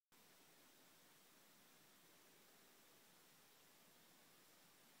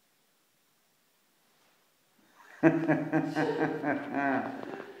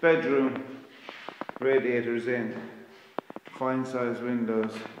Bedroom, radiators in, fine size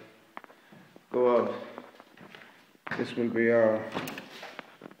windows, go out. This will be our,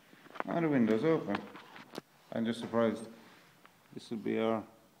 the windows open. I'm just surprised. This will be our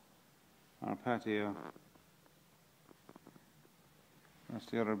patio. That's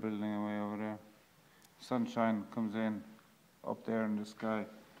the other building away over there. Sunshine comes in up there in the sky.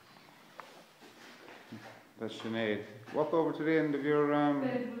 That's Sinead. Walk over to the end of your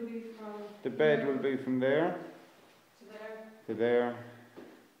bed will be from the bed will be from there to there, to there,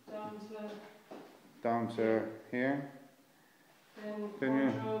 down to here. Then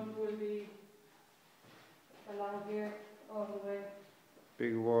wardrobe will be along here all the way.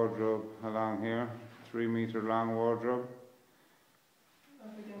 Big wardrobe along here, 3 meter long wardrobe.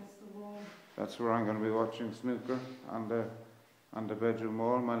 Up against the wall. That's where I'm going to be watching snooker on the bedroom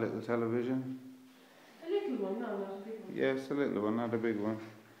wall, my little television. A little one, no, not a big one. Yes, a little one, not a big one.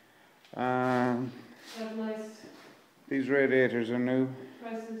 Have nice These radiators are new.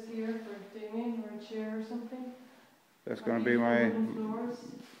 presses here for dinging or a chair or something. That's going to be my wooden floors.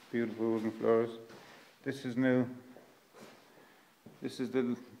 beautiful wooden floors. This is new. This is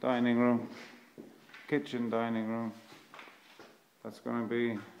the dining room, kitchen dining room. That's going to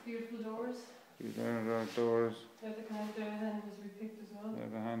be Beautiful doors. there are our doors. They're the kind of the handles we picked as well. There are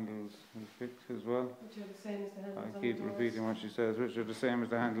the handles we picked as well. Which are the same as the handles I on keep the doors. repeating what she says, which are the same as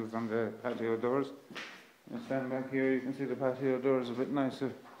the handles on the patio doors. You stand back here, you can see the patio doors a bit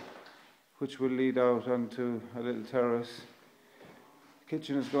nicer, which will lead out onto a little terrace. The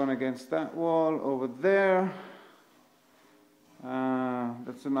kitchen is going against that wall over there.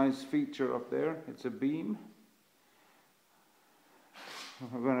 That's a nice feature up there. It's a beam.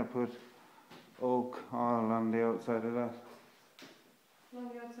 We're going to put oak all on the outside of that. On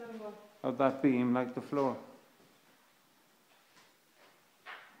the outside of what? Of that beam, like the floor.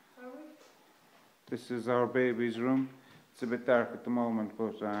 Are we? This is our baby's room. It's a bit dark at the moment,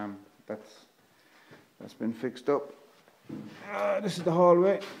 but that's been fixed up. This is the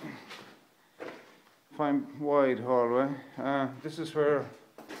hallway. Fine wide hallway. This is where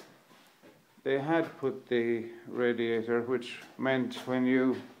they had put the radiator, which meant when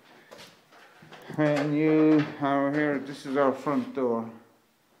you are here, this is our front door.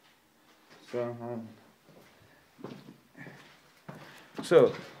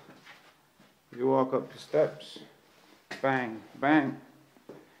 So you walk up the steps, bang, bang,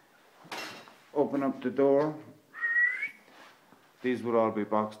 open up the door. These would all be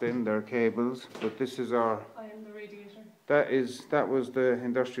boxed in, they're cables, but this is our, I am the radiator. that was the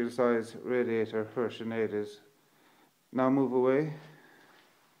industrial size radiator where Sinead is. Now move away.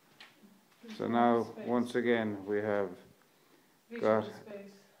 So now, once again, we have got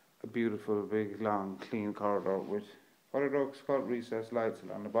a beautiful, big, long, clean corridor with what are those called, recessed lights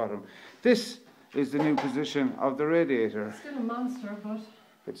along the bottom. This is the new position of the radiator. It's still a monster, but...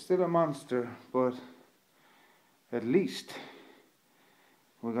 It's still a monster, but at least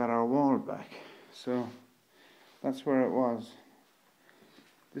we got our wall back. So that's where it was.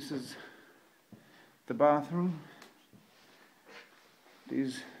 This is the bathroom.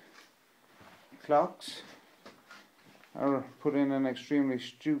 These clocks are put in an extremely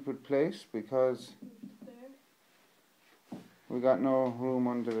stupid place because we got no room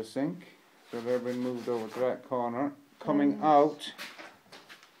under the sink, so they've been moved over to that corner. Coming out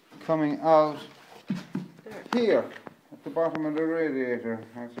here at the bottom of the radiator.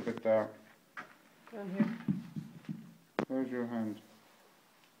 That's a bit dark. Down here. Where's your hand?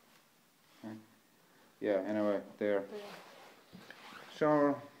 Yeah, anyway, there.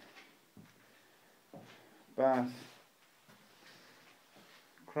 Shower, bath,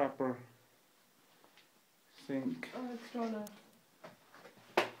 crapper, sink. Oh, it's drawn out.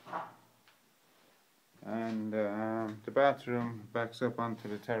 And the bathroom backs up onto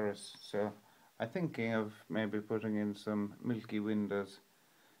the terrace, so I'm thinking of maybe putting in some milky windows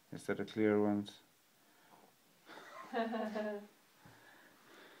instead of clear ones.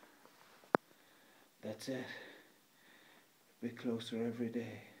 That's it. A bit closer every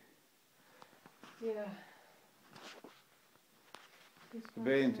day. Yeah. The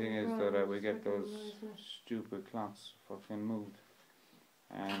main thing is that we get those stupid clocks fucking moved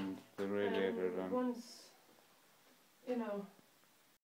and the radiator done. Once, you know,